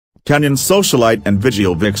Kenyan socialite and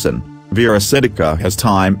video vixen, Vera Sidika has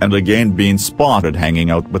time and again been spotted hanging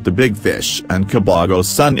out with the big fish, and Kibogo's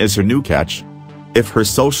son is her new catch. If her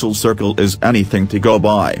social circle is anything to go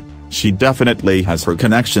by, she definitely has her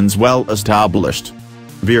connections well established.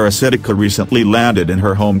 Vera Sidika recently landed in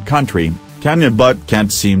her home country, Kenya, but can't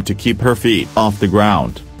seem to keep her feet off the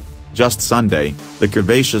ground. Just Sunday, the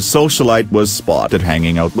curvaceous socialite was spotted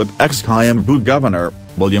hanging out with ex-Kiambu Governor,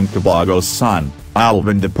 William Kibogo's son,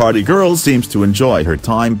 Alvin. The party girl seems to enjoy her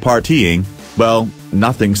time partying. Well,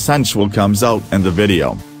 nothing sensual comes out in the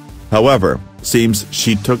video. However, seems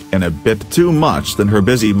she took in a bit too much than her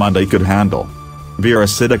busy Monday could handle. Vera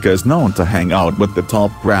Sidika is known to hang out with the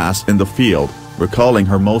top brass in the field, recalling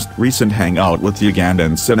her most recent hangout with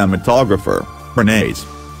Ugandan cinematographer, Bernays.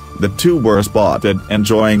 The two were spotted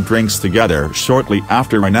enjoying drinks together shortly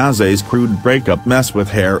after Renaze's crude breakup mess with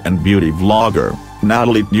hair and beauty vlogger,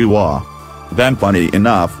 Natalie Duwa. Then funny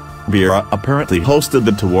enough, Vera apparently hosted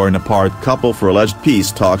the torn-apart couple for alleged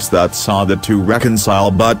peace talks that saw the two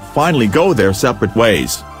reconcile but finally go their separate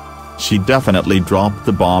ways. She definitely dropped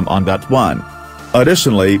the bomb on that one.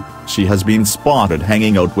 Additionally, she has been spotted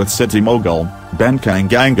hanging out with city mogul, Ben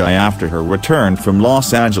Kangangai after her return from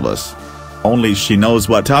Los Angeles. Only she knows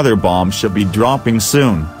what other bomb should be dropping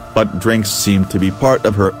soon, but drinks seem to be part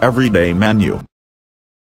of her everyday menu.